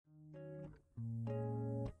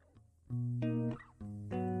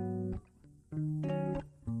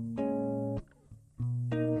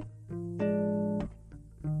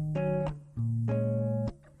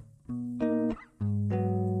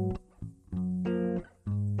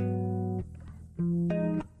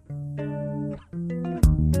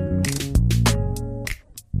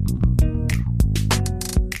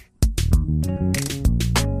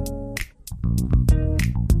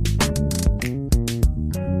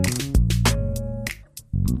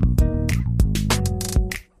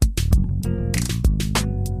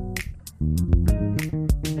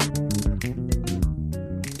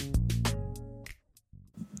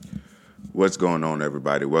What's going on,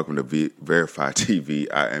 everybody? Welcome to Verify TV.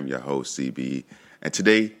 I am your host, CB. And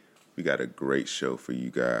today, we got a great show for you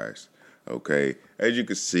guys. Okay? As you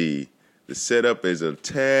can see, the setup is a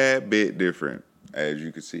tad bit different. As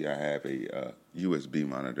you can see, I have a USB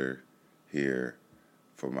monitor here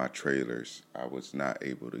for my trailers. I was not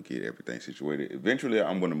able to get everything situated. Eventually,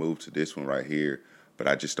 I'm going to move to this one right here, but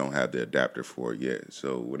I just don't have the adapter for it yet.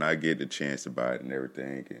 So when I get the chance to buy it and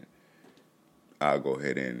everything, and I'll go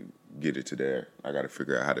ahead and get it to there. I got to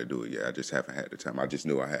figure out how to do it yet. I just haven't had the time. I just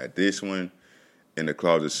knew I had this one in the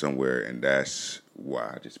closet somewhere, and that's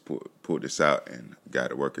why I just pulled this out and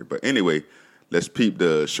got it working. But anyway, let's peep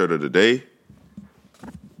the shirt of the day.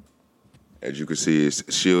 As you can see,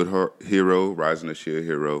 it's Shield Hero, Rising of Shield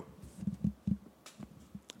Hero.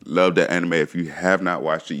 Love that anime. If you have not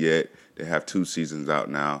watched it yet, they have 2 seasons out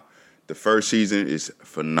now. The first season is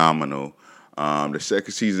phenomenal. The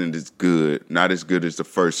second season is good. Not as good as the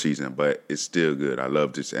first season, but it's still good. I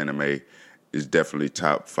love this anime. It's definitely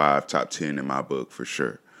top 5, top 10 in my book for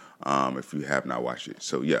sure, if you have not watched it.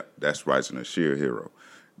 So, yeah, that's Rising of Shield Hero.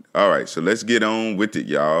 All right, so let's get on with it,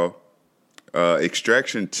 y'all.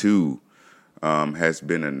 Extraction 2 has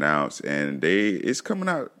been announced, and it's coming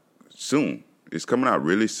out soon. It's coming out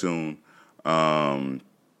really soon.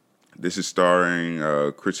 This is starring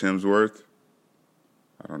Chris Hemsworth.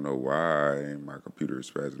 I don't know why my computer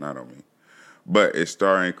is spazzing out on me. But it's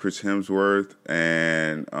starring Chris Hemsworth,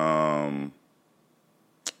 and I'm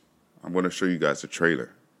going to show you guys a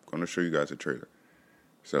trailer.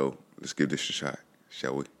 So let's give this a shot,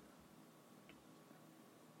 shall we?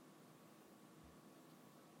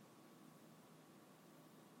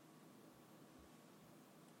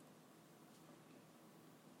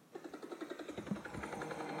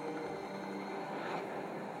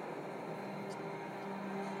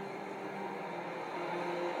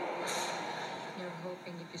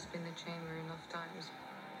 Hoping if you spin the chamber enough times,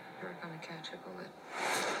 you're gonna catch a bullet.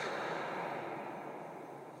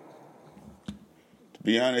 To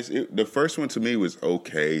be honest, the first one to me was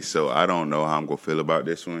okay, so I don't know how I'm going to feel about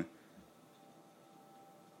this one.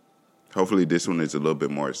 Hopefully this one is a little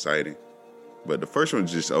bit more exciting. But the first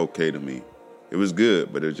one's just okay to me. It was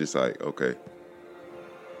good, but it was just like, okay.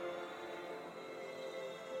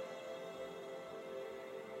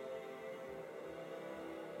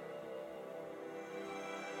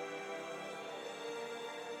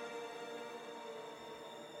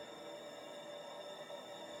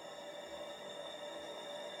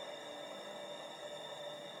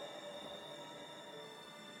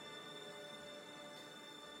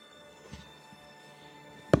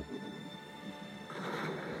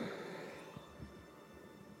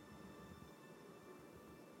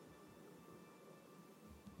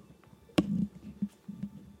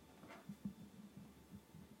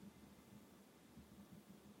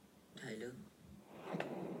 Hello?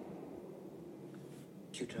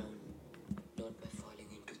 You drown not by falling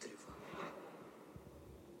into the river,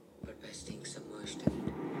 but by staying submerged in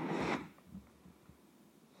it.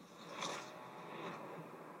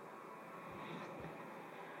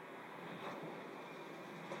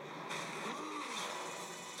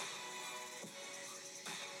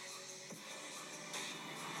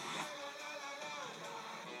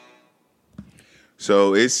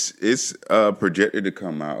 So it's projected to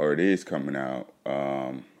come out, or it is coming out.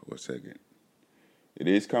 It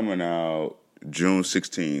is coming out June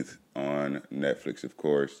 16th on Netflix, of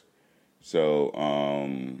course. So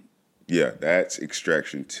yeah, that's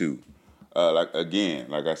Extraction 2. Like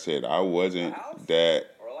I said, I wasn't that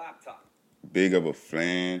big of a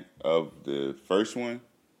fan of the first one,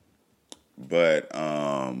 but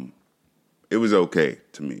it was okay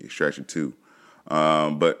to me. Extraction 2.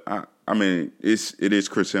 But I mean, it is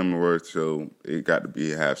Chris Hemsworth, so it got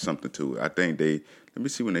to have something to it. I think let me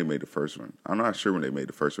see when they made the first one. I'm not sure when they made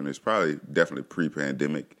the first one. It's definitely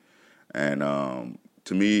pre-pandemic. And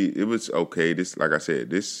to me, it was okay. Like I said,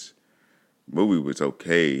 this movie was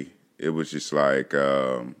okay. It was just like,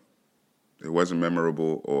 it wasn't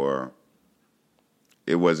memorable, or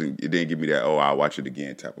it didn't give me that, oh, I'll watch it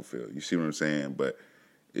again type of feel. You see what I'm saying? But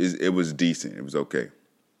it was decent. It was okay.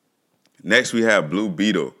 Next, we have Blue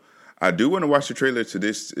Beetle. I do want to watch the trailer to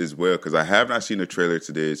this as well, because I have not seen the trailer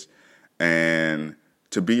to this. And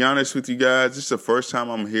to be honest with you guys, this is the first time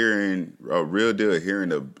I'm hearing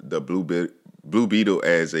the Blue Beetle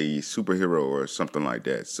as a superhero or something like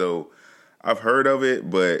that. So I've heard of it,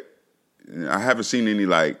 but I haven't seen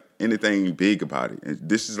anything big about it. And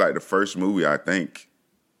this is like the first movie, I think,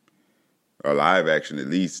 or live action at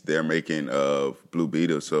least, they're making of Blue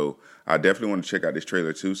Beetle. So I definitely want to check out this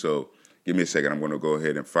trailer too. So give me a second. I'm going to go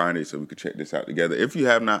ahead and find it so we can check this out together. If you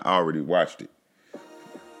have not already watched it.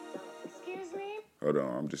 Excuse Hold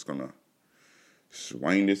on, I'm just gonna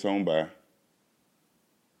swing this on by.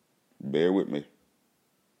 Bear with me.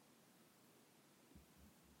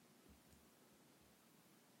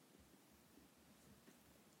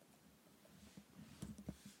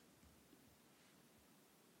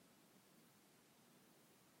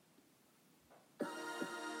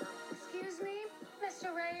 Excuse me,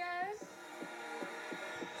 Mr. Reyes?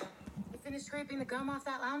 You finished scraping the gum off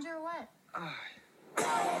that lounger or what?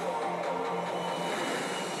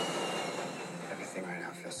 Everything right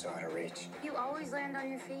now feels so out of reach. You always land on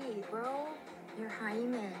your feet, bro. You're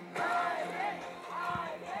Hyman. They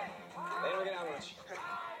don't get out much.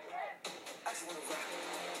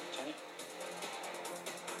 Jenny?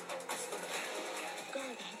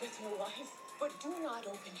 God, that's my wife. But do not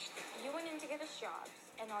open it. You went in to get us jobs,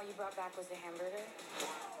 and all you brought back was a hamburger?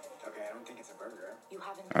 Okay, I don't think it's a burger. You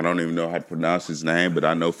haven't... I don't even know how to pronounce his name, but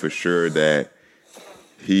I know for sure that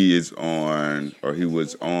he is on, or he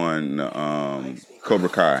was on Cobra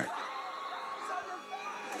Kai.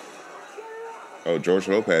 Oh, George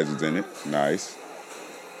Lopez is in it. Nice.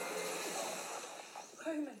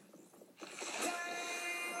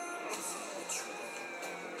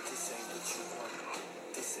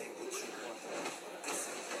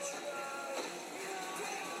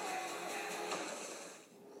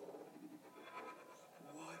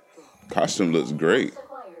 Costume looks great.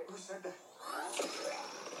 Who said that?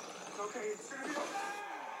 It's okay, it's gonna be okay.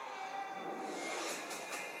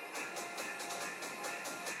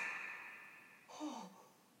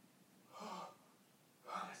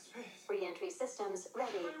 Space. Re-entry systems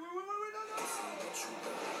ready. Wait, no.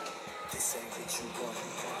 This ain't what you want.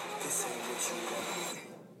 This ain't what you want.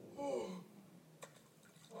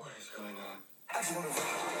 What is going on? I just want to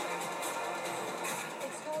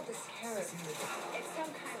It's called the Scarab. It's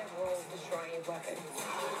some kind of world-destroying weapon.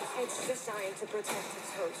 It's designed to protect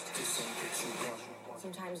its host. This ain't what you want.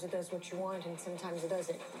 Sometimes it does what you want, and sometimes it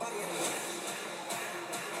doesn't.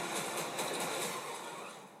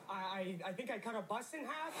 I think I cut a bus in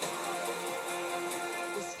half.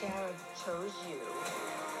 The Scarab chose you,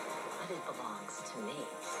 but it belongs to me.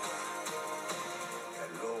 The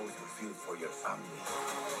love you feel for your family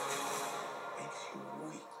makes you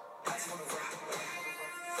weak. I just wanna rock.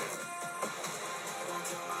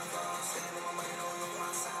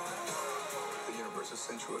 The universe has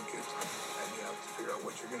sent you a gift, and you have to figure out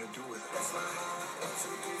what you're gonna do with it.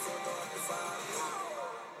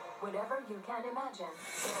 Whatever you can imagine,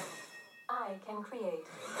 I can create.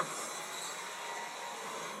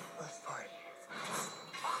 Let's party.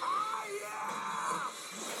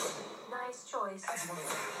 Nice choice.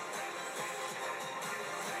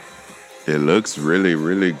 It looks really,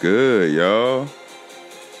 really good, y'all.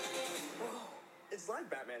 It's like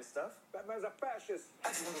Batman stuff. Batman's a fascist.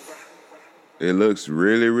 It looks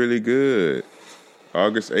really, really good.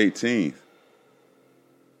 August 18th.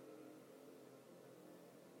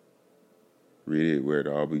 Read it where it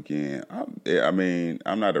all began.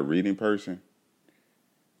 I'm not a reading person,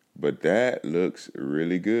 but that looks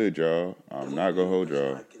really good, y'all. I'm not gonna hold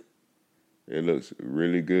y'all. It looks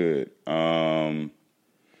really good.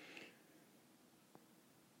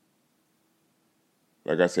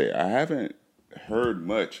 Like I say, I haven't heard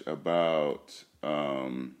much about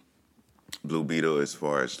Blue Beetle as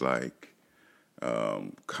far as like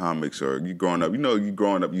comics, or you growing up,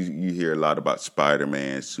 you hear a lot about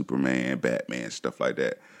Spider-Man, Superman, Batman, stuff like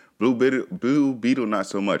that. Blue Beetle, not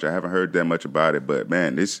so much. I haven't heard that much about it, but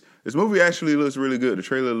man, this movie actually looks really good. The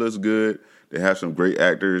trailer looks good. They have some great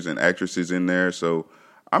actors and actresses in there, so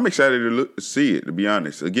I'm excited to see it, to be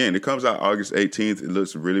honest. Again, it comes out August 18th. It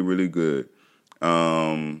looks really, really good.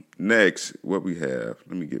 Next, what we have,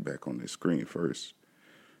 let me get back on this screen first.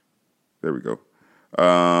 There we go.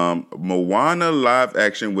 Moana live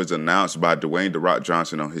action was announced by Dwayne "The Rock"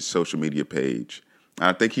 Johnson on his social media page.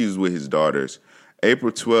 I think he was with his daughters.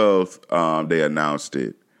 April 12th, they announced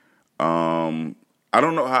it. I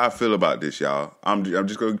don't know how I feel about this, y'all. I'm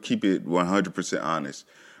just going to keep it 100% honest.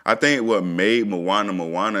 I think what made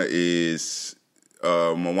Moana is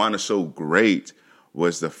Moana so great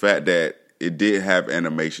was the fact that it did have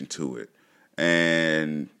animation to it.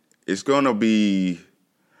 And it's going to be...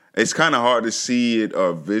 It's kind of hard to see it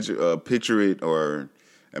or picture it or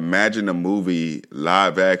imagine a movie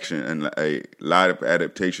live action and a live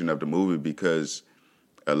adaptation of the movie, because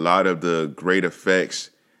a lot of the great effects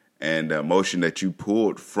and the emotion that you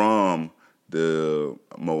pulled from the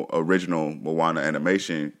original Moana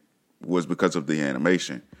animation was because of the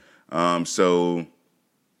animation. So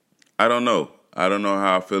I don't know. I don't know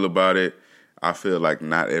how I feel about it. I feel like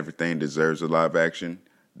not everything deserves a live action.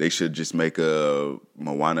 They should just make a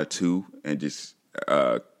Moana 2 and just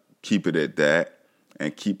keep it at that.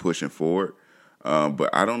 and keep pushing forward. But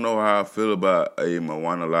I don't know how I feel about a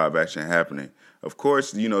Moana live action happening. Of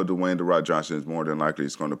course, Dwayne "The Rock" Johnson is more than likely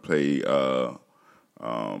is going to play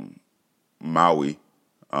Maui.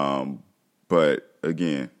 But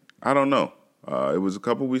again, I don't know. It was a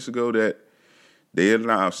couple weeks ago that they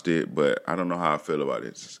announced it, but I don't know how I feel about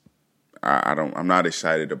it. I'm not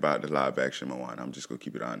excited about the live action Moana. I'm just gonna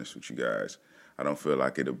keep it honest with you guys. I don't feel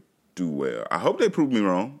like it'll do well. I hope they prove me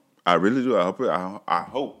wrong. I really do. I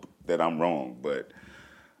hope that I'm wrong, but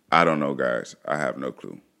I don't know, guys. I have no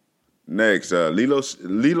clue. Next, Lilo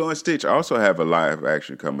and Stitch also have a live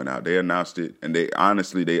action coming out. They announced it, and they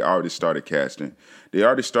already started casting. They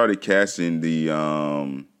already started casting the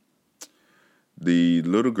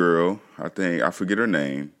little girl. I forget her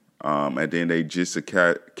name. And then they just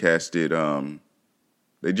casted.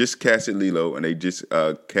 They just casted Lilo, and they just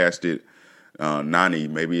casted Nani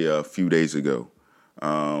maybe a few days ago.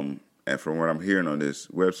 And from what I'm hearing on this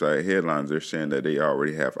website headlines, they're saying that they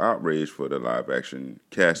already have outrage for the live action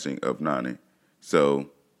casting of Nani. So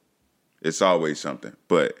it's always something.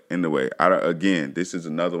 But anyway, again, this is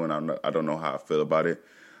another one. I don't know how I feel about it.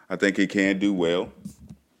 I think it can do well.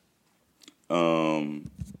 I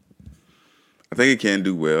think it can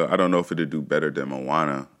do well. I don't know if it'll do better than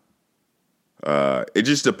Moana. It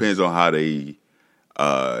just depends on how they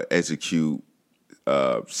execute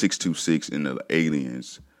 626 and the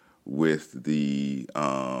aliens with the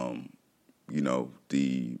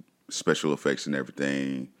the special effects and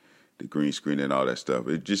everything, the green screen and all that stuff.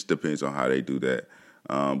 It just depends on how they do that.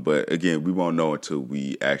 But again, we won't know until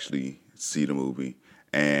we actually see the movie,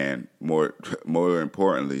 and more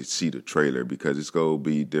importantly, see the trailer, because it's gonna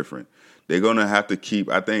be different. They're gonna have to keep.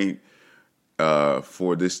 I think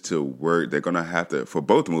for this to work, they're gonna have to, for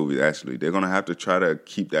both movies actually, they're gonna have to try to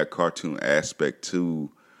keep that cartoon aspect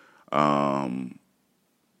to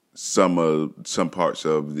some parts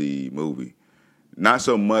of the movie. Not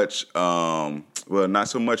so much, not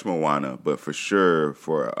so much Moana, but for sure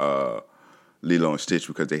for Lilo and Stitch,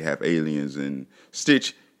 because they have aliens, and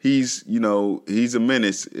Stitch, he's a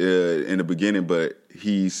menace in the beginning, but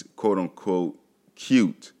he's quote unquote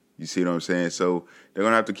cute. You see what I'm saying? So they're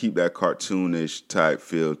gonna have to keep that cartoonish type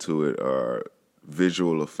feel to it, or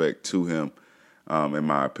visual effect to him, in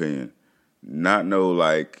my opinion. Not no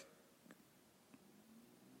like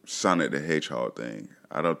Sonic the Hedgehog thing.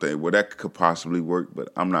 I don't think, well, that could possibly work, but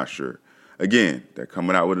I'm not sure. Again, they're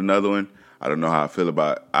coming out with another one. I don't know how I feel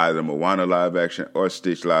about either Moana live action or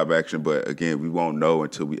Stitch live action, but again, we won't know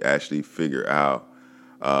until we actually figure out,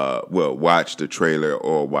 watch the trailer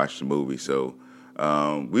or watch the movie. So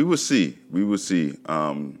we will see. We will see.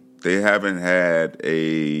 They haven't had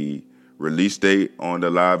a release date on the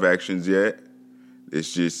live actions yet.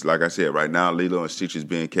 It's just, like I said, right now, Lilo and Stitch is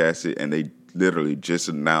being casted, and they literally just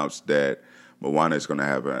announced that Moana is going to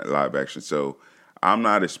have a live action. So I'm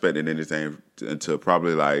not expecting anything until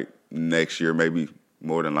probably like next year, maybe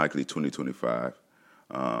more than likely 2025.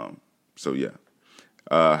 So yeah.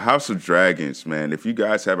 House of Dragons, man. If you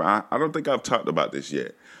guys haven't, I don't think I've talked about this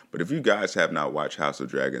yet, but if you guys have not watched House of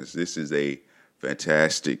Dragons, this is a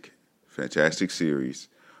fantastic series.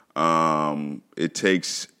 It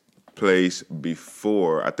takes place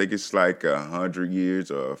before, I think it's like 100 years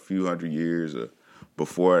or a few hundred years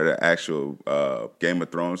before the actual Game of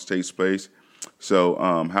Thrones takes place. So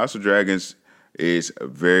House of Dragons is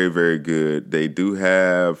very, very good. They do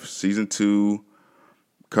have season 2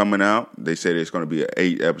 coming out. They said it's going to be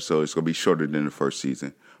 8 episodes. It's going to be shorter than the first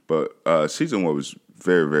season. But season 1 was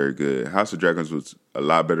very, very good. House of Dragons was a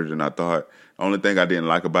lot better than I thought. The only thing I didn't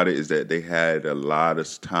like about it is that they had a lot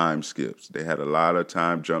of time skips. They had a lot of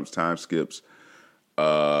time jumps, time skips.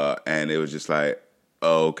 And it was just like,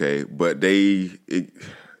 oh, okay. But I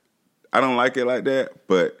don't like it like that,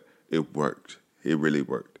 but it worked. It really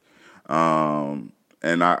worked. And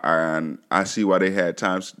I see why they had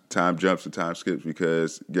time jumps and time skips,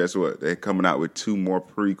 because guess what? They're coming out with 2 more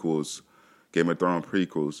prequels, Game of Thrones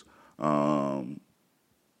prequels,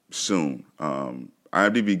 soon.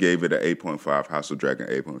 IMDb gave it an 8.5, House of Dragon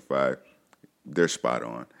 8.5. They're spot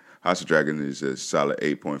on. House of Dragon is a solid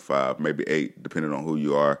 8.5, maybe 8, depending on who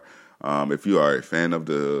you are. If you are a fan of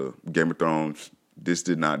the Game of Thrones, this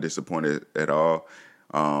did not disappoint at all.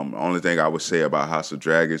 The only thing I would say about House of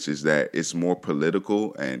Dragons is that it's more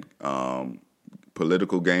political and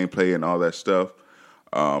political gameplay and all that stuff.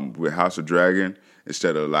 With House of Dragon,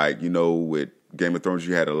 instead of with Game of Thrones,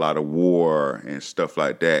 you had a lot of war and stuff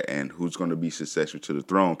like that, and who's going to be successor to the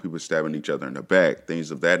throne, people stabbing each other in the back, things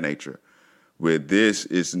of that nature. With this,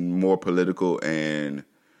 it's more political and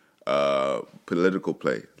political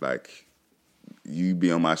play. Like, you be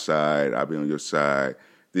on my side, I'll be on your side.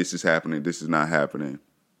 this is happening, this is not happening,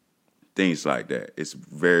 things like that. It's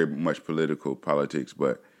very much politics,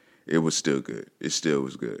 but it was still good. It still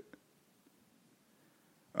was good.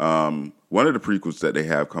 One of the prequels that they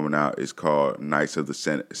have coming out is called Knights of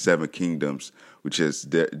the Seven Kingdoms, which has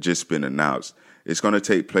just been announced. It's going to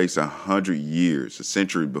take place 100 years, a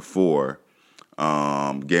century before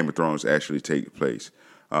Game of Thrones actually takes place.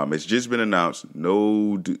 It's just been announced.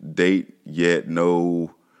 No date yet,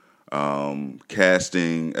 no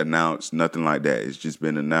casting announced, nothing like that. It's just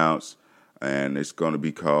been announced, and it's going to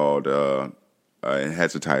be called, it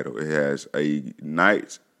has a title. It has a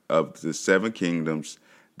Knights of the Seven Kingdoms,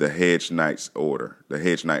 the Hedge Knight Order,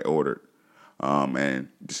 and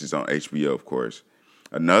this is on HBO, of course.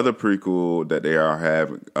 Another prequel that they are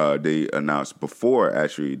having, they announced before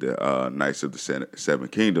actually the Knights of the Seven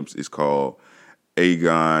Kingdoms is called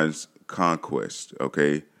Aegon's Conquest.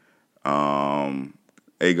 Okay, Aegon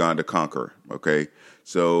the Conqueror. Okay,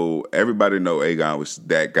 so everybody know Aegon was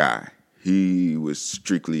that guy. He was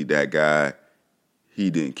strictly that guy. He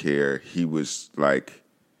didn't care. He was that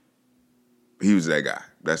guy.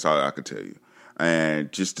 That's all I can tell you.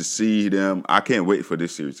 And just to see them, I can't wait for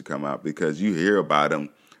this series to come out because you hear about him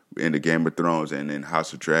in the Game of Thrones and in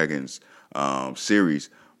House of Dragons series.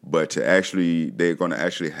 But they're going to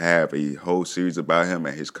actually have a whole series about him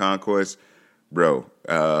and his conquest. Bro,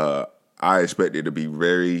 I expect it to be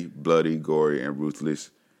very bloody, gory, and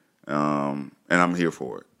ruthless. And I'm here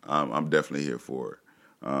for it. I'm definitely here for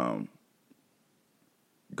it.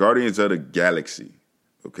 Guardians of the Galaxy.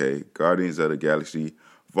 Okay, Guardians of the Galaxy.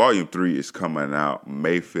 Volume 3 is coming out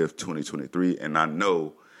May 5th, 2023, and I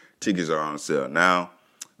know tickets are on sale now.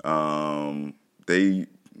 They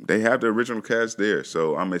have the original cast there,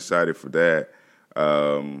 so I'm excited for that.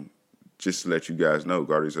 Just to let you guys know,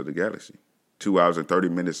 Guardians of the Galaxy, 2 hours and 30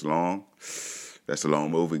 minutes long. That's a long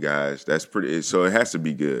movie, guys. That's pretty. So it has to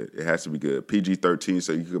be good. It has to be good. PG-13,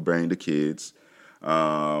 so you can bring the kids.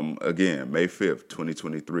 Again, May 5th,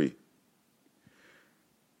 2023.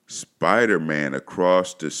 Spider-Man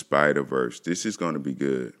Across the Spider-Verse. This is going to be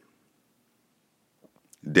good.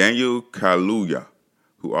 Daniel Kaluuya,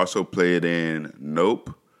 who also played in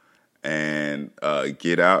Nope and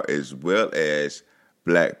Get Out, as well as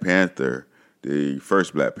Black Panther, the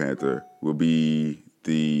first Black Panther, will be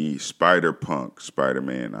the Spider-Punk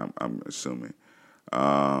Spider-Man, I'm assuming.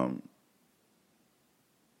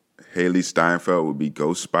 Haley Steinfeld will be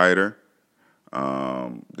Ghost Spider.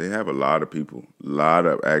 They have a lot of people, a lot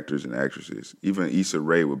of actors and actresses. Even Issa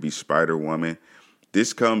Rae will be Spider-Woman.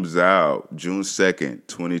 This comes out June 2nd,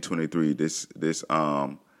 2023. This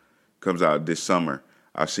comes out this summer.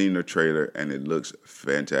 I've seen the trailer and it looks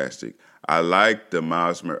fantastic. I like the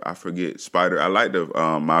Miles Morales.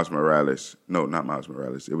 No, not Miles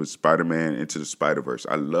Morales. It was Spider-Man Into the Spider-Verse.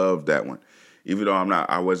 I love that one. Even though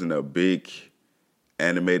I wasn't a big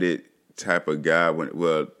animated type of guy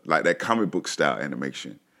like that comic book style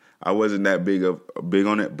animation. I wasn't that big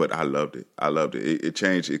on it, but I loved it.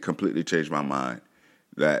 It completely changed my mind.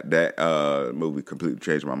 That movie completely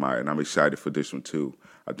changed my mind, and I'm excited for this one too.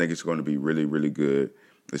 I think it's going to be really, really good.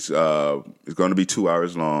 It's going to be 2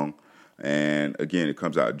 hours long, and again, it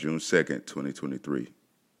comes out June 2nd, 2023.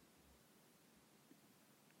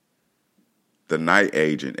 The Night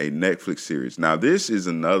Agent, a Netflix series. Now, this is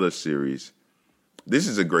another series. This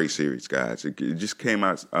is a great series, guys. It just came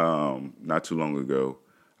out not too long ago.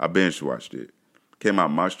 I binge watched it. Came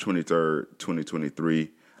out March 23rd,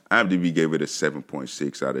 2023. IMDb gave it a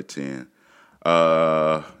 7.6 out of 10.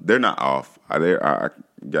 They're not off. I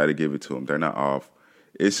got to give it to them. They're not off.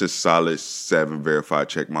 It's a solid 7 verified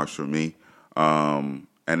check marks for me. And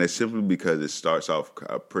it's simply because it starts off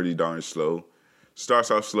pretty darn slow.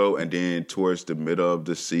 Starts off slow, and then towards the middle of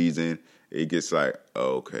the season, it gets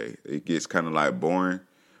okay. It gets kind of boring.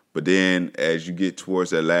 But then as you get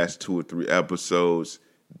towards that last 2 or 3 episodes,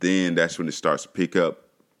 then that's when it starts to pick up.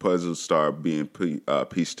 Puzzles start being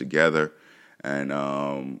pieced together. And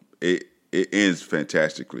it ends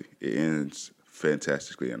fantastically. It ends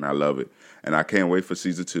fantastically, and I love it. And I can't wait for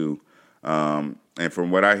season 2. And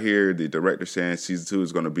from what I hear, the director saying season 2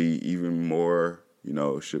 is going to be even more,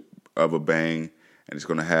 of a bang. And it's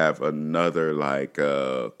going to have another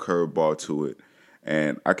curveball to it.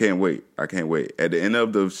 And I can't wait. At the end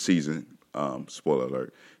of the season, spoiler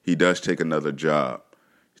alert, he does take another job.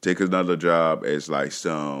 He takes another job as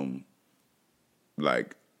some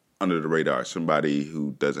under the radar, somebody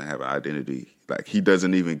who doesn't have an identity. He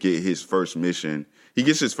doesn't even get his first mission. He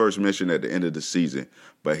gets his first mission at the end of the season,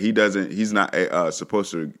 but he doesn't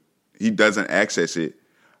access it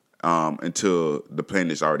until the plane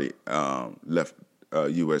is already left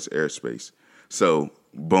U.S. airspace. So,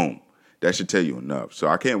 boom. that should tell you enough. So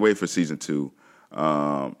I can't wait for season 2.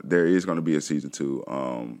 There is going to be a season 2,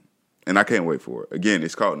 and I can't wait for it. Again,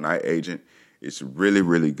 it's called Night Agent. It's really,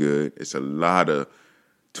 really good. It's a lot of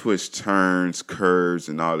twists, turns, curves,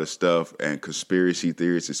 and all this stuff, and conspiracy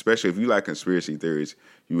theories. Especially if you like conspiracy theories,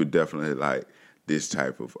 you would definitely like this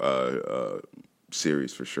type of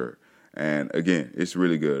series for sure. And again, it's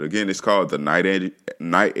really good. Again, it's called The Night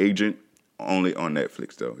Agent, only on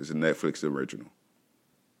Netflix, though. It's a Netflix original.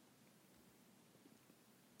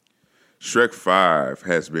 Shrek 5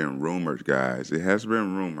 has been rumored, guys. It has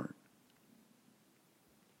been rumored.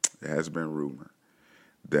 It has been rumored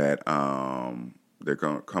that they're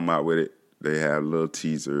going to come out with it. They have little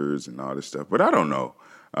teasers and all this stuff. But I don't know.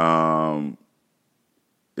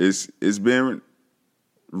 It's been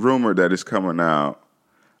rumored that it's coming out.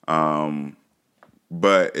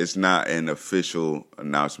 But it's not an official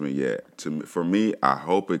announcement yet. For me, I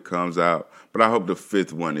hope it comes out. But I hope the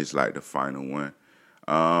 5th one is like the final one.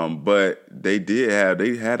 But they had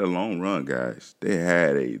a long run, guys. They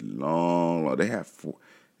had a long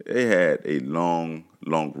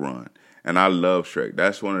run. And I love Shrek.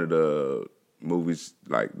 That's one of the movies,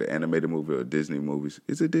 like the animated movie or Disney movies.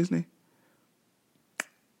 Is it Disney?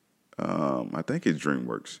 I think it's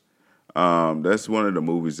DreamWorks. That's one of the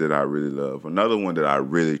movies that I really love. Another one that I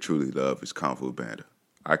really, truly love is Kung Fu Panda.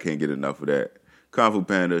 I can't get enough of that. Kung Fu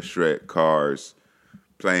Panda, Shrek, Cars,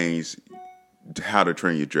 Planes, How to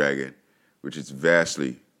Train Your Dragon, which is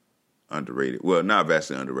vastly underrated. Well, not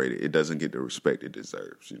vastly underrated. It doesn't get the respect it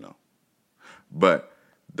deserves, you know. But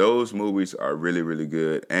those movies are really, really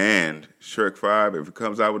good. And Shrek 5, if it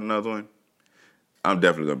comes out with another one, I'm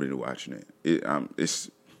definitely going to be watching it.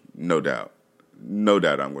 It's no doubt. No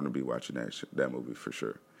doubt I'm going to be watching that movie for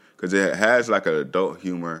sure. Because it has like an adult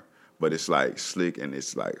humor, but it's like slick and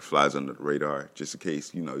it's like flies under the radar. Just in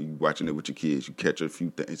case, you know, you watching it with your kids, you catch a few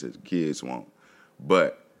things that the kids won't.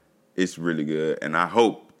 But it's really good. And I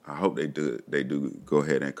hope they do go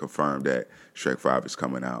ahead and confirm that Shrek 5 is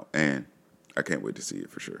coming out. And I can't wait to see it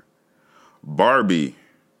for sure. Barbie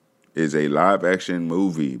is a live action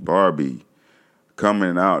movie. Barbie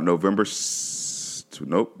coming out November.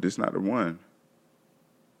 Nope, this is not the one.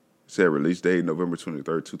 It said release date November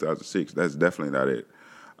 23rd, 2006. That's definitely not it.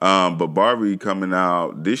 But Barbie coming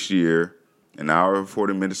out this year, an hour and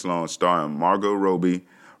 40 minutes long, starring Margot Robbie,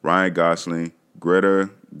 Ryan Gosling, Greta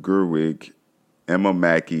Gerwig, Emma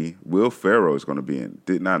Mackey. Will Ferrell is going to be in.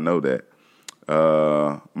 Did not know that.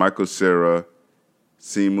 Michael Cera,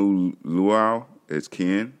 Simu Luau is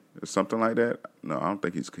Ken or something like that. No, I don't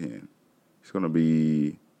think he's Ken. He's going to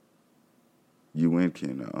be UN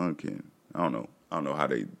Ken or Unken. I don't know how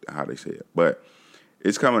they say it, but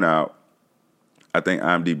it's coming out. I think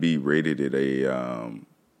IMDb rated it a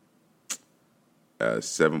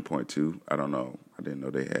 7.2. I don't know. I didn't know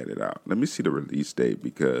they had it out. Let me see the release date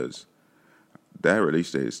because that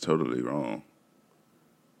release date is totally wrong.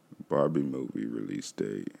 Barbie movie release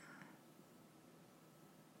date.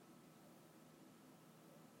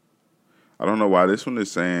 I don't know why this one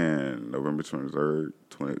is saying November 23rd,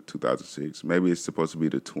 2006. Maybe it's supposed to be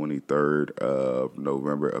the 23rd of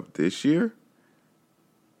November of this year.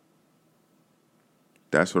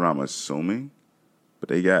 That's what I'm assuming. But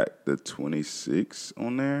they got the 26th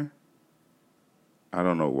on there. I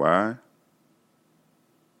don't know why.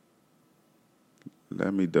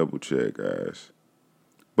 Let me double check, guys.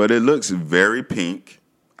 But it looks very pink.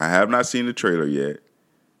 I have not seen the trailer yet.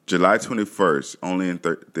 July 21st, only in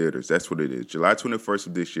theaters. That's what it is. July 21st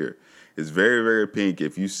of this year. It's very, very pink.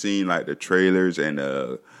 If you've seen like the trailers and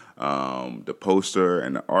the poster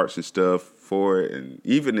and the arts and stuff for it, and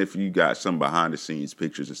even if you got some behind the scenes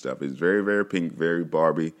pictures and stuff, it's very, very pink, very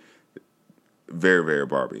Barbie, very, very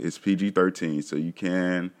Barbie. It's PG-13, so you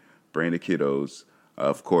can bring the kiddos.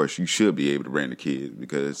 Of course, you should be able to bring the kids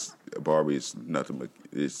because Barbie is nothing but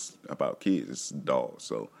it's about kids. It's dolls.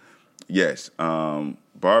 So, yes,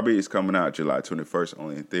 Barbie is coming out July 21st,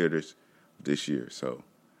 only in theaters this year. So,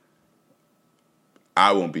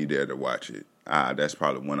 I won't be there to watch it. That's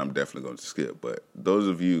probably one I'm definitely going to skip. But those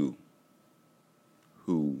of you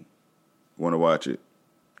who want to watch it,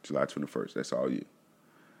 July 21st, that's all you.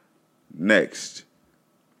 Next,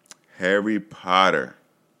 Harry Potter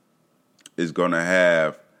is going to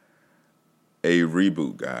have a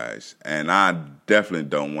reboot, guys. And I definitely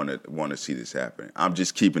don't want to see this happen. I'm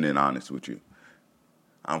just keeping it honest with you.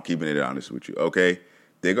 Okay?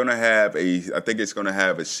 They're going to have I think it's going to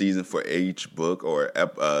have a season for each book or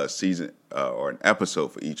a season or an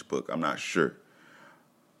episode for each book. I'm not sure.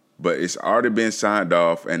 But it's already been signed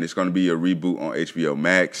off, and it's going to be a reboot on HBO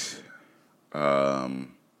Max. I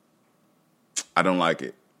don't like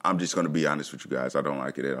it. I'm just going to be honest with you guys. I don't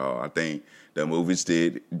like it at all. I think the movies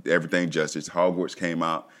did everything justice. Hogwarts came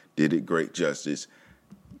out, did it great justice.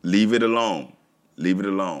 Leave it alone. Leave it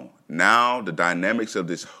alone. Now, the dynamics of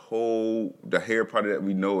this whole, the Harry Potter that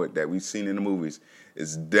we know it, that we've seen in the movies,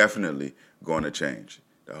 is definitely going to change.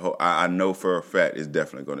 I know for a fact it's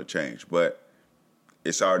definitely going to change. But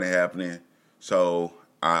it's already happening. So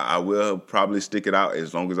I will probably stick it out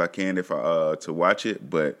as long as I can to watch it.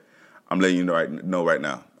 But I'm letting you know right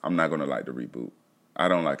now, I'm not going to like the reboot. I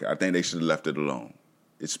don't like it. I think they should have left it alone.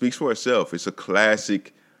 It speaks for itself. It's a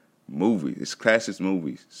classic movie. It's classic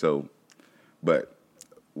movies. So, but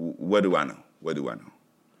what do I know? What do I know?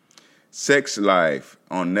 Sex Life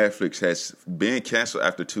on Netflix has been canceled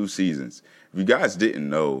after 2 seasons. If you guys didn't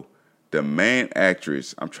know, the main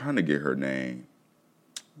actress, I'm trying to get her name.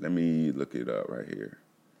 Let me look it up right here.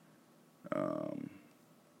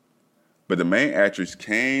 But the main actress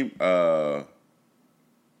came, what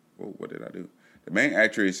did I do? The main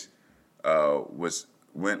actress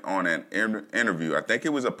went on an interview. I think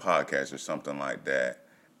it was a podcast or something like that,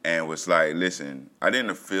 and was like, listen, I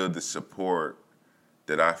didn't feel the support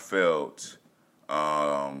that I felt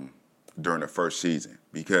during the first season,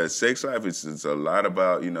 because Sex Life is a lot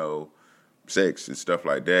about, sex and stuff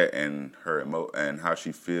like that, and her and how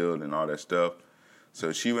she feels and all that stuff.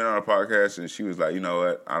 So she went on a podcast and she was like, you know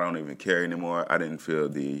what? I don't even care anymore. I didn't feel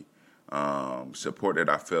the support that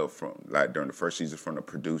I felt from during the first season from the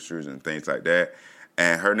producers and things like that.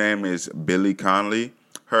 And her name is Billy Connolly.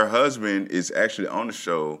 Her husband is actually on the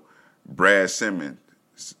show, Brad Simon.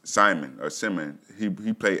 He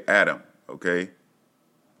played Adam. Okay.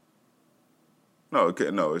 No,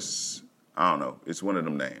 it's I don't know. It's one of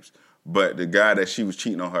them names. But the guy that she was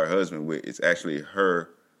cheating on her husband with is actually her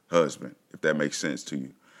husband, if that makes sense to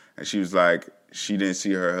you. And she was like, she didn't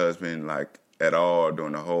see her husband at all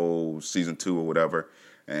during the whole season 2 or whatever.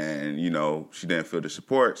 And, she didn't feel the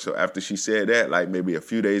support. So after she said that, maybe a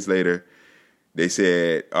few days later, they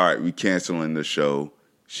said, all right, we canceling the show.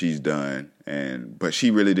 She's done. But she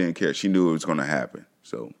really didn't care. She knew it was going to happen.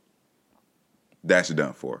 So that's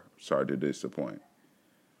done for her. Sorry to disappoint.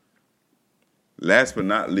 Last but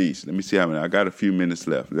not least, let me see how many. I got a few minutes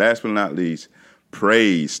left. Last but not least,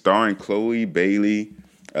 Praise, starring Chloe Bailey.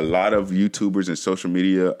 A lot of YouTubers and social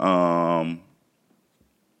media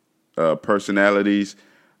personalities.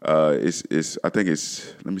 I think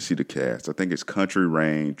it's. Let me see the cast. I think it's Country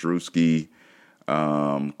Rain, Drewski,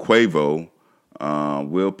 Quavo,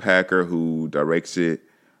 Will Packer, who directs it.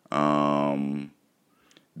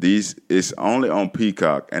 It's only on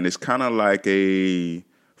Peacock, and it's kind of like a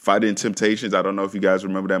Fighting Temptations. I don't know if you guys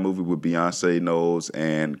remember that movie with Beyonce Knowles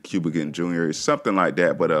and Cuba Gooding Jr. It's something like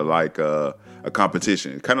that, but a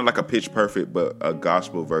competition. Kind of like a Pitch Perfect, but a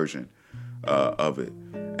gospel version of it.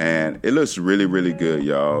 And it looks really, really good,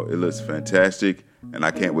 y'all. It looks fantastic, and I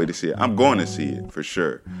can't wait to see it. I'm going to see it for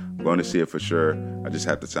sure. I'm going to see it for sure. I just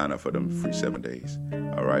have to sign up for them free 7 days.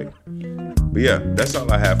 All right? But yeah, that's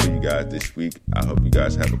all I have for you guys this week. I hope you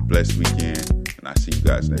guys have a blessed weekend, and I'll see you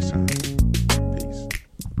guys next time.